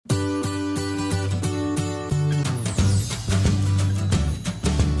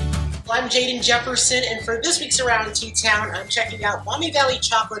I'm Jaden Jefferson, and for this week's Around T-Town, I'm checking out Maumee Valley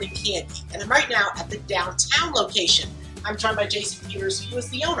Chocolate and Candy, and I'm right now at the downtown location. I'm joined by Jason Peters, who is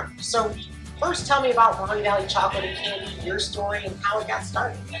the owner. So first, tell me about Maumee Valley Chocolate and Candy, your story, and how it got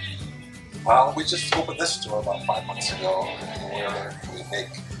started. Well, we just opened this store about 5 months ago, where we make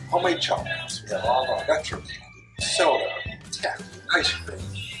homemade chocolates. We have all of our retro candy, soda, taffy, ice cream,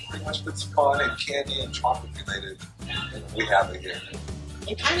 pretty much what's fun and candy and chocolate related, and we have it here.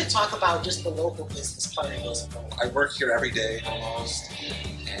 And kind of talk about just the local business part of this. I work here every day almost,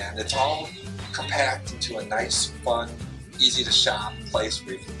 and it's all compact into a nice, fun, easy to shop place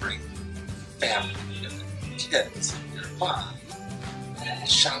where you can bring family and kids and your mom and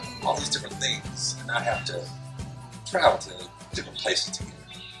shop all these different things and not have to travel to different places to get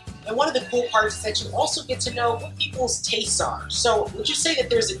it. And one of the cool parts is that you also get to know what people's tastes are. So would you say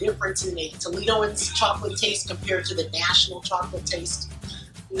that there's a difference in a Toledoan's chocolate taste compared to the national chocolate taste?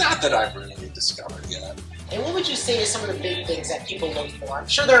 Not that I've really discovered yet. And what would you say is some of the big things that people look for? I'm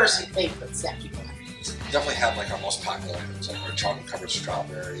sure there are some favorites that people have. Definitely have like our most popular items, like our chocolate covered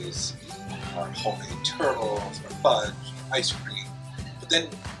strawberries, our homemade turtles, our fudge, ice cream. But then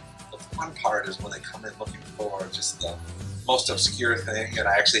the fun part is when they come in looking for just the most obscure thing and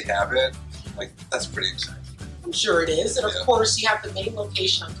I actually have it, like that's pretty exciting. I'm sure it is. And of course, you have the main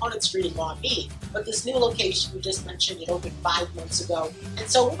location on Conant Street in Maumee. But this new location, you just mentioned, it opened 5 months ago. And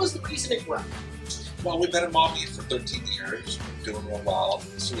so what was the reason it grew? Well, we've been in Maumee for 13 years, doing real well.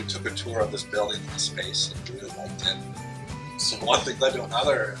 So we took a tour of this building and the space and really liked it. So one thing led to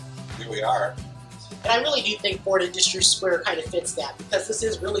another, and here we are. And I really do think Ford Industry Square kind of fits that, because this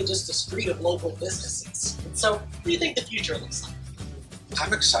is really just a street of local businesses. And so what do you think the future looks like?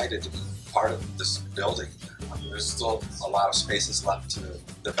 I'm excited to be part of this building. There's still a lot of spaces left to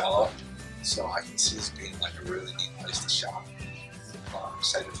develop, so I can see this being like a really neat place to shop. I'm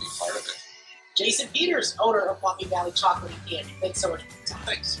excited to be part of it. Jason Peters, owner of Maumee Valley Chocolate and Candy. Thanks so much for your time.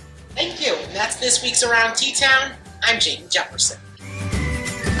 Thanks. Thank you. And that's this week's Around T-Town. I'm Jaden Jefferson.